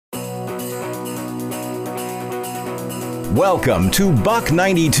Welcome to Buck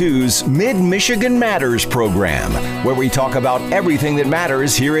 92's Mid-Michigan Matters program, where we talk about everything that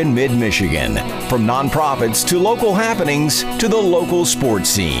matters here in Mid-Michigan, from nonprofits to local happenings to the local sports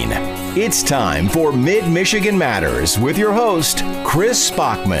scene. It's time for Mid-Michigan Matters with your host, Chris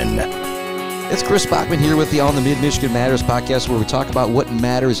Bachman. It's Chris Bachman here with you on the Mid-Michigan Matters podcast, where we talk about what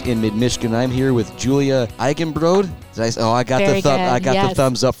matters in Mid-Michigan. I'm here with Julia Eigenbrood. I got the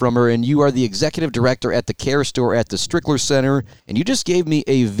thumbs up from her. And you are the executive director at the Care Store at the Strickler Center. And you just gave me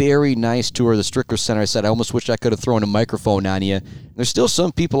a very nice tour of the Strickler Center. I said, I almost wish I could have thrown a microphone on you. There's still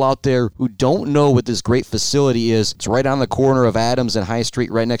some people out there who don't know what this great facility is. It's right on the corner of Adams and High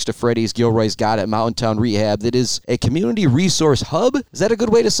Street, right next to Freddie's. Gilroy's got it, Mountain Town Rehab. That is a community resource hub. Is that a good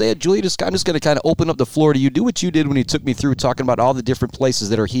way to say it, Julia? I'm just going to kind of open up the floor to you. Do what you did when you took me through talking about all the different places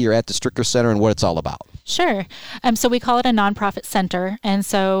that are here at the Strickler Center and what it's all about. Sure. So we call it a nonprofit center, and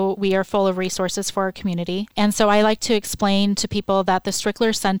so we are full of resources for our community. And so I like to explain to people that the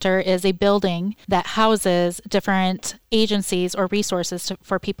Strickler Center is a building that houses different agencies or resources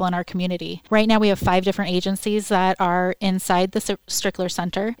for people in our community. Right now we have 5 different agencies that are inside the Strickler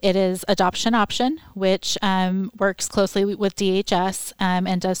Center. It is Adoption Option, which works closely with DHS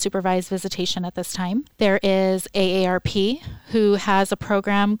and does supervised visitation at this time. There is AARP, who has a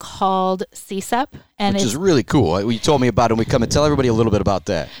program called CSEP. Which is really cool. You told me about it, and we come and tell everybody a little bit about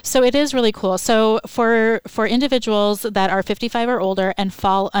that. So it is really cool. So for individuals that are 55 or older and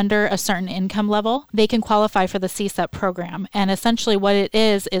fall under a certain income level, they can qualify for the CSEP program. And essentially what it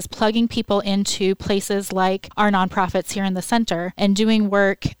is plugging people into places like our nonprofits here in the center and doing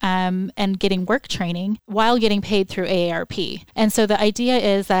work and getting work training while getting paid through AARP. And so the idea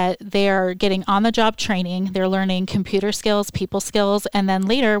is that they're getting on-the-job training, they're learning computer skills, people skills, and then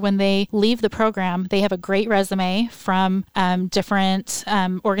later when they leave the program, they have a great resume from different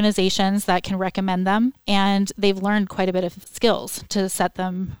organizations that can recommend them, and they've learned quite a bit of skills to set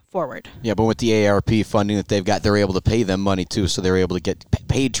them forward. Yeah, but with the AARP funding that they've got, they're able to pay them money too, so they're able to get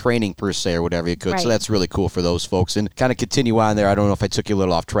paid training per se or whatever you could. Right. So that's really cool for those folks. And kind of continue on there. I don't know if I took you a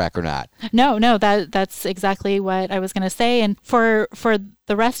little off track or not. No, that's exactly what I was going to say. And for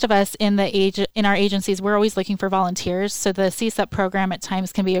the rest of us in our agencies, we're always looking for volunteers. So the CSEP program at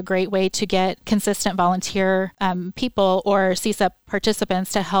times can be a great way to get consistent volunteer people or CSEP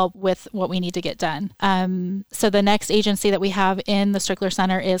participants to help with what we need to get done. So the next agency that we have in the Strickler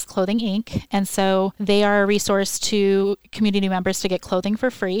Center is Clothing Inc. And so they are a resource to community members to get clothing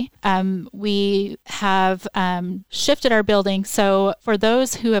for free. We have shifted our building. So for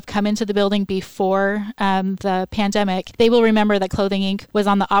those who have come into the building before the pandemic, they will remember that Clothing Inc. was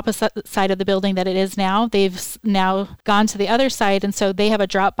on the opposite side of the building that it is now. They've now gone to the other side, and so they have a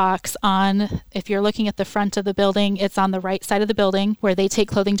drop box on, if you're looking at the front of the building, it's on the right side of the building where they take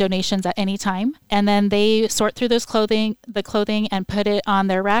clothing donations at any time. And then they sort through the clothing and put it on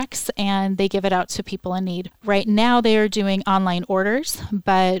their racks, and they give it out to people in need. Right now they are doing online orders,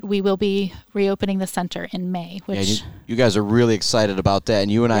 but we will be reopening the center in May. Which you guys are really excited about that,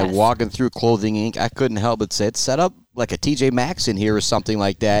 and you and I walking through Clothing Inc., I couldn't help but say it's set up like a TJ Maxx in here or something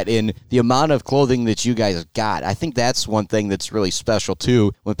like that. And the amount of clothing that you guys got, I think that's one thing that's really special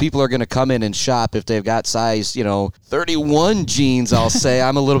too. When people are going to come in and shop, if they've got size, 31 jeans, I'll say,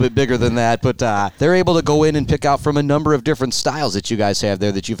 I'm a little bit bigger than that, but they're able to go in and pick out from a number of different styles that you guys have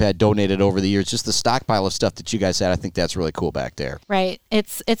there that you've had donated over the years. Just the stockpile of stuff that you guys had, I think that's really cool back there. Right.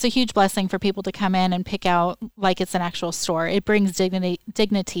 It's a huge blessing for people to come in and pick out like it's an actual store. It brings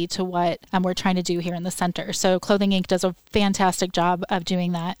dignity to what we're trying to do here in the center. So Clothing Inc. does a fantastic job of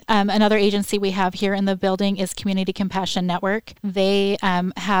doing that. Another agency we have here in the building is Community Compassion Network. They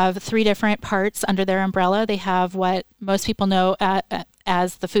have 3 different parts under their umbrella. They have what most people know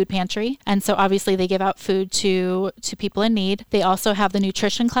as the food pantry. And so obviously they give out food to people in need. They also have the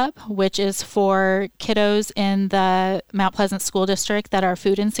Nutrition Club, which is for kiddos in the Mount Pleasant School District that are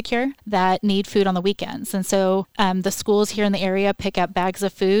food insecure, that need food on the weekends. And so the schools here in the area pick up bags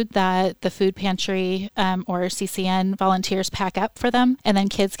of food that the food pantry or CCN volunteers pack up for them. And then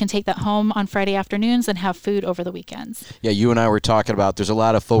kids can take that home on Friday afternoons and have food over the weekends. Yeah, you and I were talking about, there's a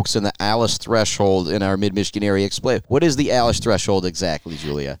lot of folks in the ALICE threshold in our Mid-Michigan area. Explain, what is the ALICE threshold exactly,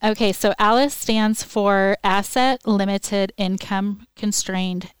 Julia? Okay, so ALICE stands for Asset Limited Income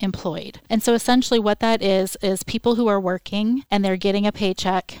Constrained Employed. And so essentially what that is people who are working and they're getting a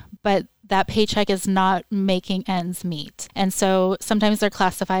paycheck, but that paycheck is not making ends meet. And so sometimes they're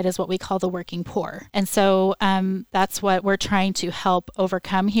classified as what we call the working poor. And so that's what we're trying to help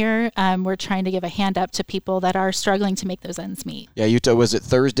overcome here. We're trying to give a hand up to people that are struggling to make those ends meet. Yeah, was it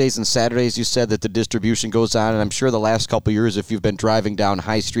Thursdays and Saturdays you said that the distribution goes on? And I'm sure the last couple of years, if you've been driving down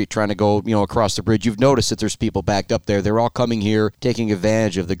High Street trying to go, across the bridge, you've noticed that there's people backed up there. They're all coming here, taking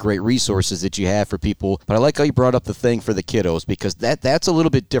advantage of the great resources that you have for people. But I like how you brought up the thing for the kiddos, because that's a little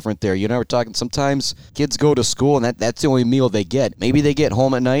bit different there. We're talking sometimes kids go to school and that's the only meal they get. Maybe they get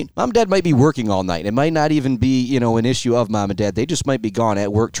home at night. Mom and dad might be working all night. It might not even be, an issue of mom and dad. They just might be gone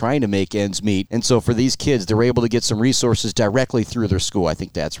at work trying to make ends meet. And so for these kids, they're able to get some resources directly through their school. I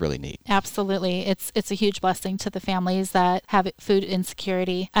think that's really neat. Absolutely. It's a huge blessing to the families that have food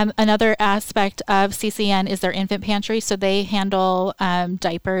insecurity. Another aspect of CCN is their infant pantry. So they handle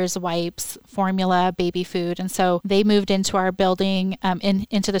diapers, wipes, formula, baby food. And so they moved into our building,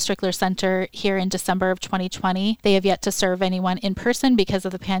 into the Strickler Center here in December of 2020. They have yet to serve anyone in person because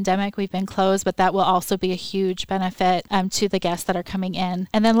of the pandemic. We've been closed, but that will also be a huge benefit to the guests that are coming in.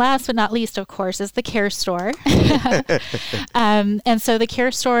 And then last but not least, of course, is the care store. And so the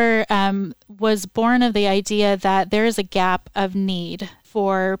care store was born of the idea that there is a gap of need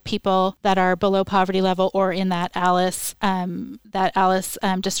for people that are below poverty level or in that Alice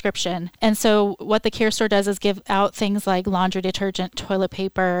description. And so what the care store does is give out things like laundry detergent, toilet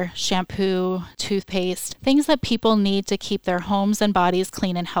paper, shampoo, toothpaste, things that people need to keep their homes and bodies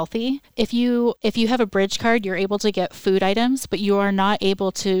clean and healthy. If you have a bridge card, you're able to get food items, but you are not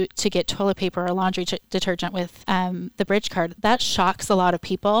able to get toilet paper or laundry detergent with the bridge card. That shocks a lot of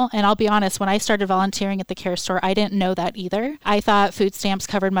people. And I'll be honest, when I started volunteering at the care store, I didn't know that either. I thought food stamps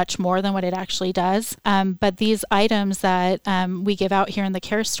covered much more than what it actually does. But these items that we give out here in the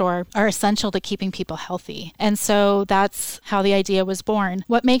care store are essential to keeping people healthy. And so that's how the idea was born.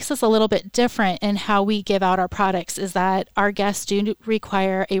 What makes us a little bit different in how we give out our products is that our guests do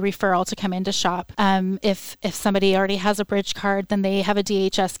require a referral to come in to shop. If somebody already has a bridge card, then they have a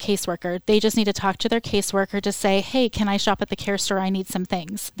DHS caseworker. They just need to talk to their caseworker to say, hey, can I shop at the care store? I need some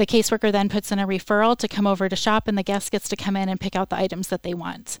things. The caseworker then puts in a referral to come over to shop, and the guest gets to come in and pick out the items that they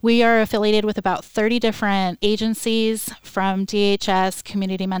want. We are affiliated with about 30 different agencies from DHS,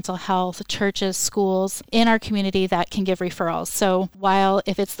 community mental health, churches, schools in our community that can give referrals. So while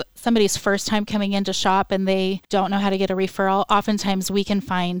if it's somebody's first time coming in to shop and they don't know how to get a referral, oftentimes we can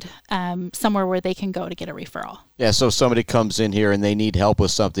find somewhere where they can go to get a referral. Yeah, so somebody comes in here and they need help with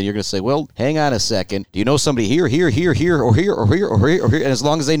something. You're going to say, well, hang on a second. Do you know somebody here, or here? And as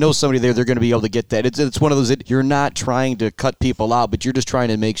long as they know somebody there, they're going to be able to get that. It's one of those, you're not trying to cut people out, but you're just trying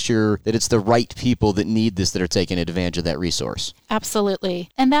to make sure that it's the right people that need this that are taking advantage of that resource. Absolutely.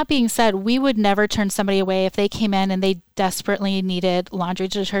 And that being said, we would never turn somebody away if they came in and they desperately needed laundry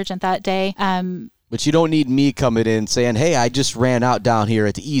detergent that day. But you don't need me coming in saying, hey, I just ran out down here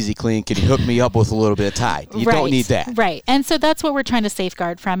at the Easy Clean. Can you hook me up with a little bit of Tide? You don't need that. Right. And so that's what we're trying to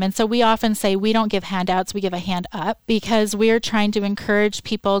safeguard from. And so we often say we don't give handouts, we give a hand up, because we're trying to encourage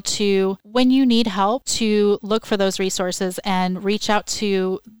people to, when you need help, to look for those resources and reach out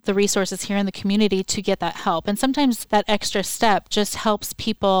to the resources here in the community to get that help. And sometimes that extra step just helps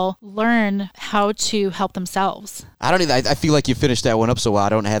people learn how to help themselves. I feel like you finished that one up so well. I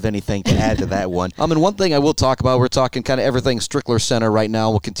don't have anything to add to that one. And one thing I will talk about, we're talking kind of everything Strickler Center right now.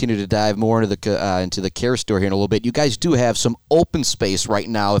 We'll continue to dive more into the care store here in a little bit. You guys do have some open space right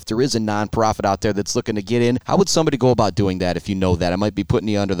now. If there is a nonprofit out there that's looking to get in, how would somebody go about doing that if you know that? I might be putting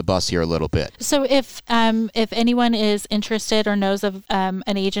you under the bus here a little bit. So if anyone is interested or knows of an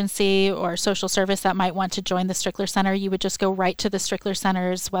agency or social service that might want to join the Strickler Center, you would just go right to the Strickler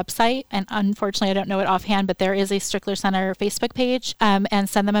Center's website. And unfortunately, I don't know it offhand, but there is a Strickler Center Facebook page, and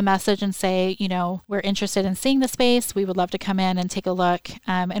send them a message and say, we're interested in seeing the space. We would love to come in and take a look.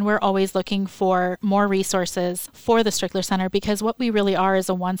 And we're always looking for more resources for the Strickler Center, because what we really are is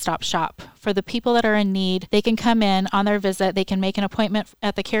a one-stop shop. For the people that are in need, they can come in on their visit. They can make an appointment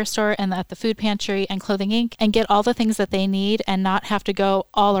at the care store and at the food pantry and Clothing Inc. and get all the things that they need and not have to go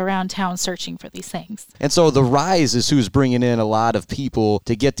all around town searching for these things. And so the Rise is who's bringing in a lot of people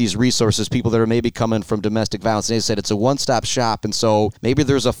to get these resources, people that are maybe coming from domestic violence. And they said it's a one-stop shop. And so maybe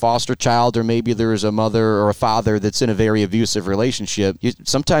there's a foster child, or maybe there's a mother or a father that's in a very abusive relationship.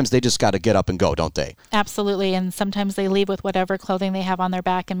 Sometimes they just got to get up and go, don't they? Absolutely. And sometimes they leave with whatever clothing they have on their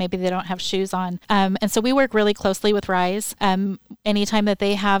back, and maybe they don't have shoes on. And so we work really closely with Rise. Anytime that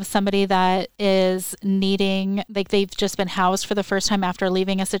they have somebody somebody that is needing, like they've just been housed for the first time after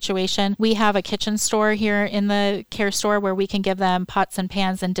leaving a situation, we have a kitchen store here in the care store where we can give them pots and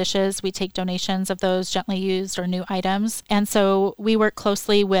pans and dishes. We take donations of those gently used or new items. And so we work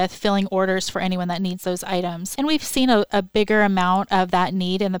closely with filling orders for anyone that needs those items. And we've seen a bigger amount of that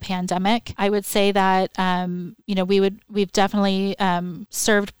need in the pandemic. I would say that, we've definitely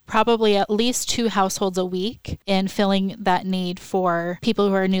served probably at least 2 households a week in filling that need for people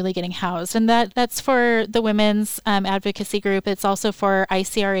who are newly getting housed. And that's for the women's advocacy group. It's also for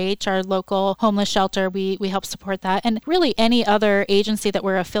ICRH, our local homeless shelter. We help support that. And really any other agency that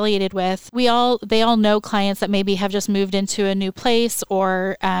we're affiliated with, they all know clients that maybe have just moved into a new place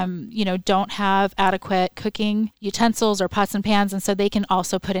or, don't have adequate cooking utensils or pots and pans. And so they can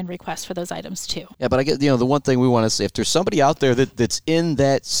also put in requests for those items too. Yeah, but I get, the one thing we want to say, if there's somebody out there that's in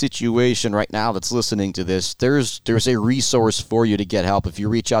that situation right now that's listening to this, there's a resource for you to get help. If you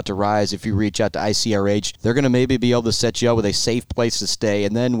reach out to RISE, if you reach out to ICRH, they're going to maybe be able to set you up with a safe place to stay.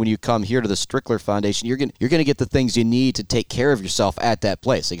 And then when you come here to the Strickler Foundation, you're going to get the things you need to take care of yourself at that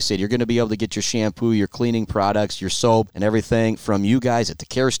place. Like I said, you're going to be able to get your shampoo, your cleaning products, your soap, and everything from you guys at the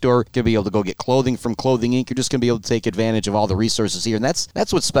care store. You're going to be able to go get clothing from Clothing Inc. You're just going to be able to take advantage of all the resources here. And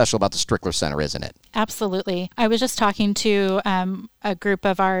that's what's special about the Strickler Center, isn't it? Absolutely. I was just talking to a group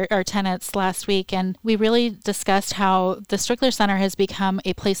of our tenants last week, and we really discussed how the Strickler Center has become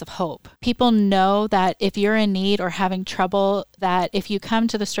a place of hope. People know that if you're in need or having trouble, that if you come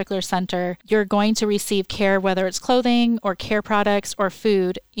to the Strickler Center, you're going to receive care, whether it's clothing or care products or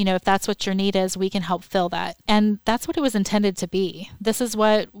food. If that's what your need is, we can help fill that. And that's what it was intended to be. This is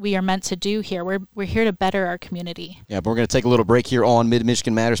what we are meant to do here. We're here to better our community. Yeah, but we're going to take a little break here on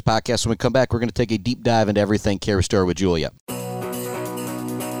Mid-Michigan Matters podcast. When we come back, we're going to take a deep dive into everything Care Store with Julia.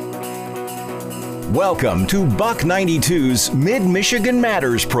 Welcome to Buck 92's Mid-Michigan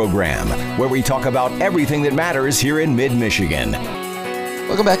Matters program, where we talk about everything that matters here in Mid-Michigan.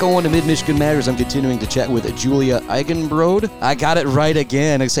 Welcome back on to Mid-Michigan Matters. I'm continuing to chat with Julia Eigenbrood. I got it right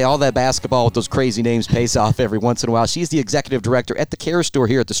again. I say all that basketball with those crazy names pays off every once in a while. She's the executive director at the Care Store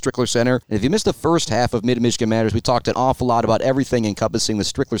here at the Strickler Center. And if you missed the first half of Mid-Michigan Matters, we talked an awful lot about everything encompassing the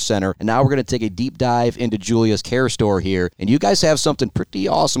Strickler Center. And now we're going to take a deep dive into Julia's Care Store here. And you guys have something pretty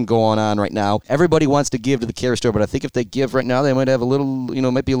awesome going on right now. Everybody wants to give to the Care Store, but I think if they give right now, they might have a little,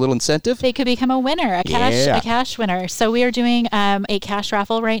 might be a little incentive. They could become a winner, a cash winner. So we are doing a cash raffle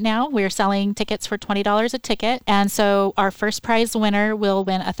right now. We're selling tickets for $20 a ticket. And so our first prize winner will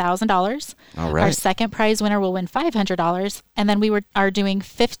win $1,000. All right. Our second prize winner will win $500. And then we are doing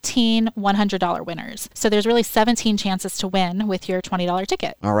 15 $100 winners. So there's really 17 chances to win with your $20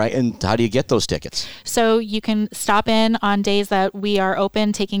 ticket. All right. And how do you get those tickets? So you can stop in on days that we are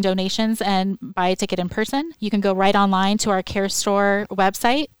open taking donations and buy a ticket in person. You can go right online to our Care Store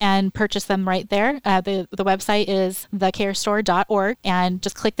website and purchase them right there. The website is thecarestore.org, and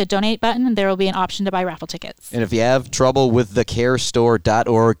just click the donate button and there will be an option to buy raffle tickets. And if you have trouble with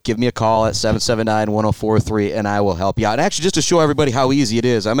thecarestore.org, give me a call at 779-1043 and I will help you out. And actually, just to show everybody how easy it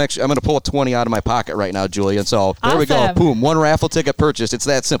is, I'm going to pull a 20 out of my pocket right now, Julia. And so there we go. Boom. One raffle ticket purchased. It's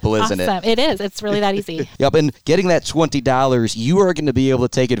that simple, isn't it? It is. It's really that easy. Yep. And getting that $20, you are going to be able to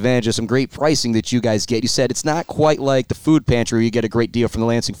take advantage of some great pricing that you guys get. You said it's not quite like the food pantry where you get a great deal from the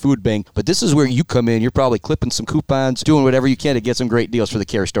Lansing Food Bank, but this is where you come in. You're probably clipping some coupons, doing whatever you can to get some great deals for the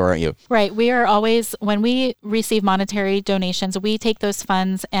Care Store, aren't you? Right. We are always, when we receive monetary donations, we take those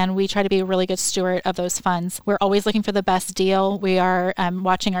funds and we try to be a really good steward of those funds. We're always looking for the best deal. We are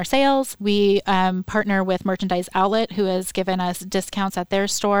watching our sales. We partner with Merchandise Outlet, who has given us discounts at their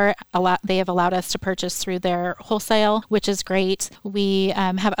store. They have allowed us to purchase through their wholesale, which is great. We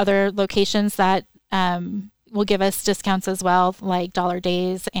have other locations that will give us discounts as well, like Dollar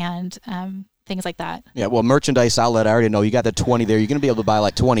Days and things like that. Yeah, well, Merchandise Outlet, I already know you got the 20 there. You're going to be able to buy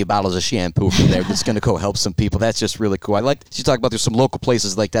like 20 bottles of shampoo from there. That's going to go help some people. That's just really cool. I like you talk about there's some local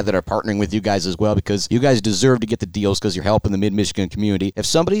places like that are partnering with you guys as well, because you guys deserve to get the deals because you're helping the Mid-Michigan community. If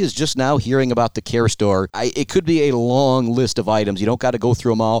somebody is just now hearing about the Care Store, it could be a long list of items. You don't got to go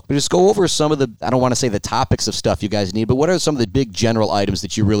through them all, but just go over some of the, I don't want to say the topics of stuff you guys need, but what are some of the big general items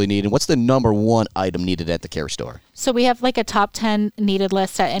that you really need, and what's the number one item needed at the Care Store? So we have like a top 10 needed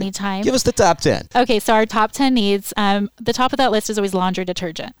list at any time. Give us the top 10. Okay, so our top 10 needs, the top of that list is always laundry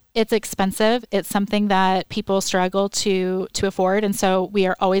detergent. It's expensive. It's something that people struggle to afford. And so we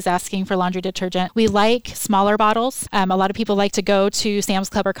are always asking for laundry detergent. We like smaller bottles. A lot of people like to go to Sam's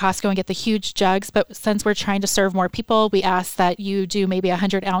Club or Costco and get the huge jugs. But since we're trying to serve more people, we ask that you do maybe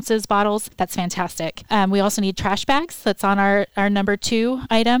 100 ounces bottles. That's fantastic. We also need trash bags. That's on our number 2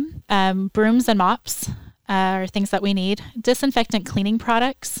 item. Brooms and mops. are things that we need. Disinfectant cleaning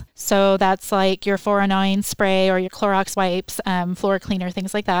products. So that's like your 409 spray or your Clorox wipes, floor cleaner,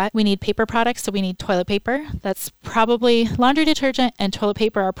 things like that. We need paper products. So we need toilet paper. That's probably laundry detergent and toilet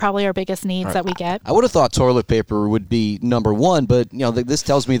paper are probably our biggest needs that we get. I would have thought toilet paper would be number one, but this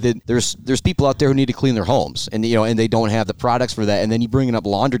tells me that there's people out there who need to clean their homes and they don't have the products for that. And then you bringing up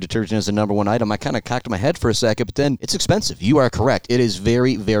laundry detergent as the number one item. I kind of cocked my head for a second, but then it's expensive. You are correct. It is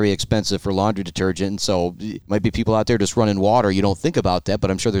very, very expensive for laundry detergent. And so might be people out there just running water. You don't think about that,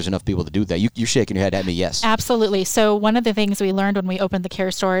 but I'm sure there's enough people to do that. You're shaking your head at me, yes. Absolutely. So one of the things we learned when we opened the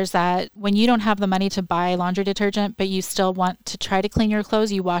care store is that when you don't have the money to buy laundry detergent, but you still want to try to clean your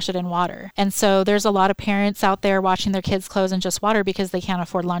clothes, you wash it in water. And so there's a lot of parents out there washing their kids' clothes in just water because they can't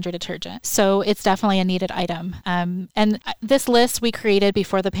afford laundry detergent. So it's definitely a needed item. And this list we created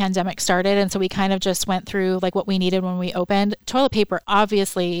before the pandemic started. And so we kind of just went through like what we needed when we opened. Toilet paper,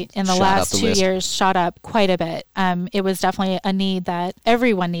 obviously, in the last 2 years, shot up quite a bit. It was definitely a need that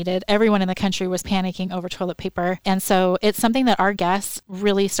everyone needed. Everyone in the country was panicking over toilet paper. And so it's something that our guests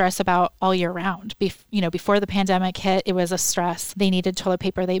really stress about all year round. Before the pandemic hit, it was a stress. They needed toilet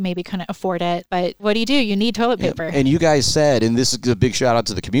paper. They maybe couldn't afford it. But what do? You need toilet paper. And you guys said, and this is a big shout out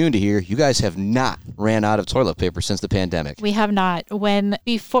to the community here, you guys have not ran out of toilet paper since the pandemic. We have not. When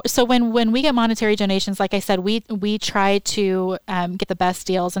we get monetary donations, like I said, we try to get the best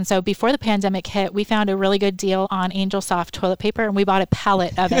deals. And so before the pandemic hit, we found a really good deal on Angel Soft toilet paper, and we bought a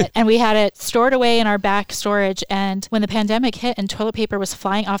pallet of it. And we had it stored away in our back storage. And when the pandemic hit and toilet paper was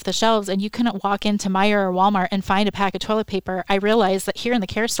flying off the shelves and you couldn't walk into Meijer or Walmart and find a pack of toilet paper, I realized that here in the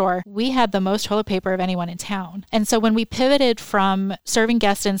care store, we had the most toilet paper of anyone in town. And so when we pivoted from serving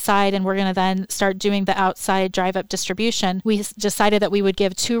guests inside and we're going to then start doing the outside drive-up distribution, we decided that we would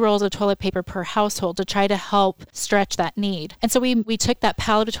give 2 rolls of toilet paper per household to try to help stretch that need. And so we took that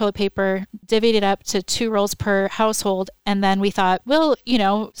pallet of toilet paper, divvied it up to 2 rolls per household, and then we thought,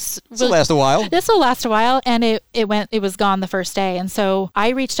 this will last a while. This will last a while, and it was gone the first day. And so I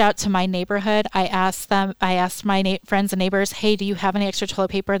reached out to my neighborhood. I asked my friends and neighbors, hey, do you have any extra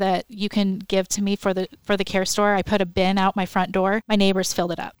toilet paper that you can give to me for the care store? I put a bin out my front door. My neighbors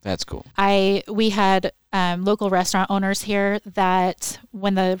filled it up. That's cool. We had local restaurant owners here that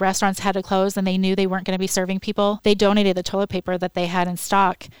when the restaurants had to close and they knew they weren't going to be serving people, they donated the toilet paper that they had in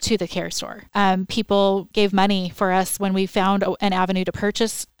stock to the care store. People gave money for us when we found an avenue to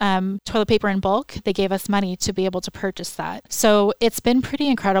purchase toilet paper in bulk. They gave us money to be able to purchase that. So it's been pretty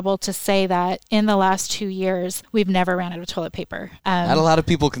incredible to say that in the last 2 years, we've never ran out of toilet paper. Not a lot of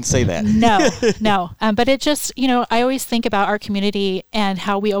people can say that. No. But it just, I always think about our community and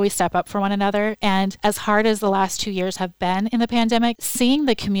how we always step up for one another. And as hard as the last 2 years have been in the pandemic, seeing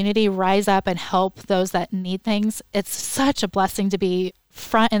the community rise up and help those that need things, it's such a blessing to be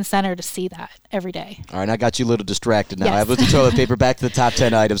front and center to see that every day. All right, I got you a little distracted now. Yes. I was the toilet paper back to the top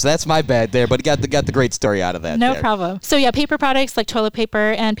 10 items. That's my bad there, but got the great story out of that. No problem. So yeah, paper products like toilet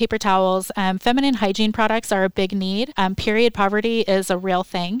paper and paper towels. Feminine hygiene products are a big need. Period poverty is a real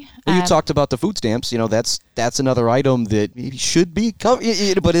thing. Well, you talked about the food stamps. That's another item that should be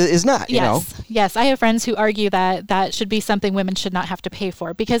covered, but it is not. Yes. I have friends who argue that should be something women should not have to pay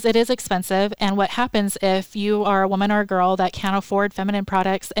for because it is expensive. And what happens if you are a woman or a girl that can't afford feminine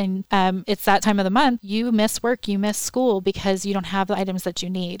products and it's that time of the month, you miss work, you miss school because you don't have the items that you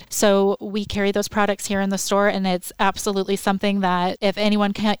need. So we carry those products here in the store, and it's absolutely something that if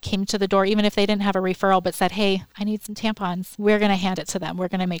anyone came to the door, even if they didn't have a referral but said, hey, I need some tampons, we're going to hand it to them. We're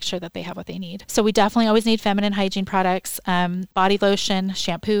going to make sure that they have what they need. So we definitely always need feminine hygiene products, body lotion,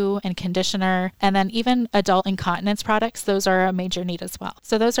 shampoo, and conditioner, and then even adult incontinence products. Those are a major need as well.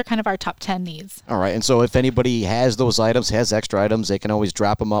 So those are kind of our top 10 needs. All right. And so if anybody has those items, has extra items, they can always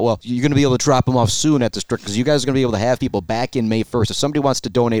drop them off. Well, you're going to be able to drop them off soon at the store because you guys are going to be able to have people back in May 1st. If somebody wants to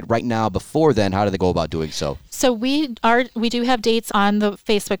donate right now before then, how do they go about doing so? So we do have dates on the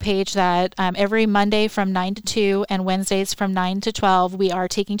Facebook page that every Monday from 9 to 2 and Wednesdays from 9 to 12, we are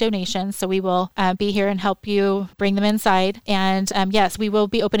taking donations. So we will be here and help you bring them inside. And yes, we will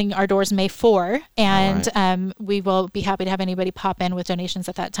be opening our doors May 4, and we will be happy to have anybody pop in with donations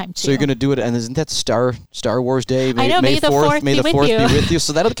at that time too. So you're going to do it, and isn't that Star Wars Day? I know, May the 4th be with you.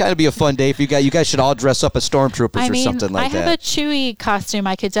 So that'll kind of be a fun day for you guys. You guys should all dress up as stormtroopers or something like that. I have a Chewie costume.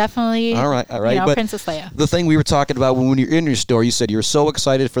 I could definitely, all right. But Princess Leia. The thing we were talking about when you're in your store, you said you're so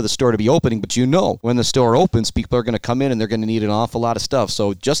excited for the store to be opening, but when the store opens, people are going to come in and they're going to need an awful lot of stuff.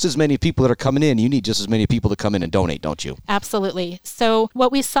 So just as many people that are coming in, you need just as many people to come in and donate, don't you? Absolutely. So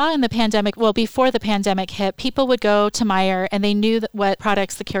what we saw in the pandemic, before the pandemic hit, people would go to Meijer and they knew what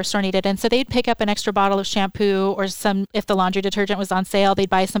products the care store needed. And so they'd pick up an extra bottle of shampoo or if the laundry detergent was was on sale, they'd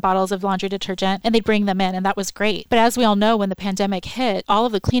buy some bottles of laundry detergent and they'd bring them in, and that was great. But as we all know, when the pandemic hit, all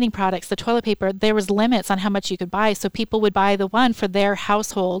of the cleaning products, the toilet paper, there was limits on how much you could buy. So people would buy the one for their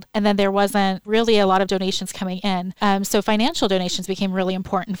household, and then there wasn't really a lot of donations coming in. So financial donations became really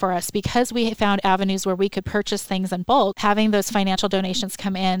important for us because we found avenues where we could purchase things in bulk. Having those financial donations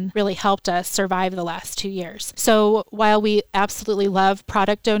come in really helped us survive the last 2 years. So while we absolutely love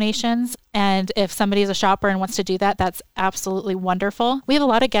product donations, and if somebody is a shopper and wants to do that, that's absolutely wonderful. We have a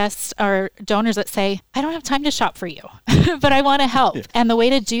lot of guests or donors that say, I don't have time to shop for you, but I want to help. Yeah. And the way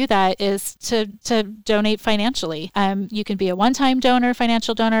to do that is to donate financially. You can be a one-time donor,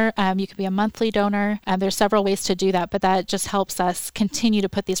 financial donor. You can be a monthly donor. There's several ways to do that, but that just helps us continue to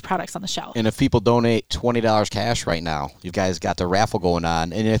put these products on the shelf. And if people donate $20 cash right now, you guys got the raffle going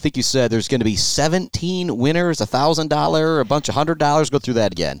on. And I think you said there's going to be 17 winners, $1,000, a bunch of $100. Go through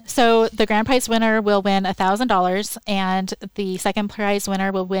that again. So the grand prize winner will win $1,000, and the second prize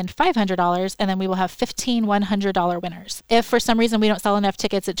winner will win $500, and then we will have 15 $100 winners. If for some reason we don't sell enough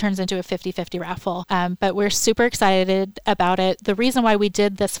tickets, it turns into a 50-50 raffle. But we're super excited about it. The reason why we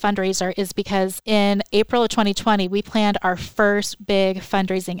did this fundraiser is because in April of 2020, we planned our first big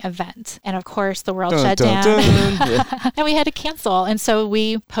fundraising event. And of course, the world shut down and we had to cancel. And so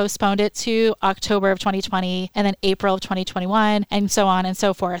we postponed it to October of 2020 and then April of 2021 and so on and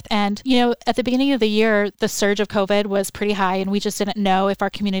so forth. And, at the beginning of the year, the surge of COVID was pretty high and we just didn't know if our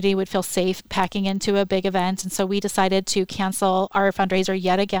community would feel safe packing into a big event. And so we decided to cancel our fundraiser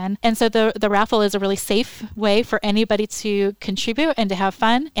yet again. And so the raffle is a really safe way for anybody to contribute and to have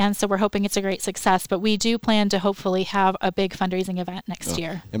fun. And so we're hoping it's a great success, but we do plan to hopefully have a big fundraising event next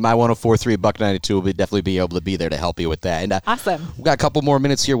year. And my 104.3 Buck 92 will definitely be able to be there to help you with that. And awesome. We've got a couple more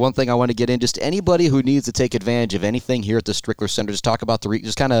minutes here. One thing I want to get in, just anybody who needs to take advantage of anything here at the Strickler Center, just talk about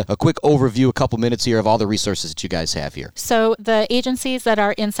just kind of a quick overview, a couple minutes here of all the resources that you guys have here. So the agencies that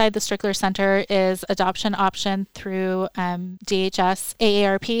are inside the Strickler Center is Adoption Option through DHS.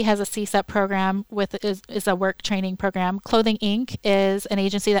 AARP has a CSEP program is a work training program. Clothing Inc. is an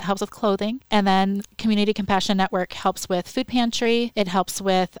agency that helps with clothing. And then Community Compassion Network helps with food pantry. It helps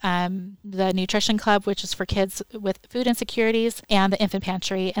with the Nutrition Club, which is for kids with food insecurities, and the Infant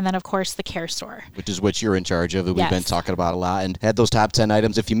Pantry. And then, of course, the Care Store. Which is what you're in charge of. We've been talking about a lot and had those top 10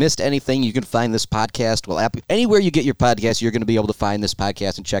 items. If you missed anything, you can find this podcast. Well, anywhere you get your podcast, you're going to be able to find this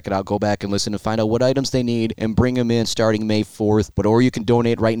podcast and check it out. Go back and listen and find out what items they need and bring them in starting May 4th. Or you can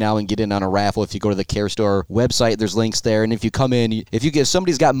donate right now and get in on a raffle. If you go to the Care Store website, there's links there. And if you come in, if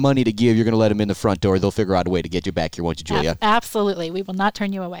somebody's got money to give, you're going to let them in the front door. They'll figure out a way to get you back here, won't you, Julia? Absolutely. We will not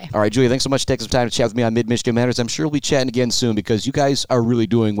turn you away. All right, Julia, thanks so much for taking some time to chat with me on Mid-Michigan Matters. I'm sure we'll be chatting again soon because you guys are really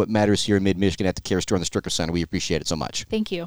doing what matters here in Mid-Michigan at the Care Store and the Strickler Center. We appreciate it so much. Thank you.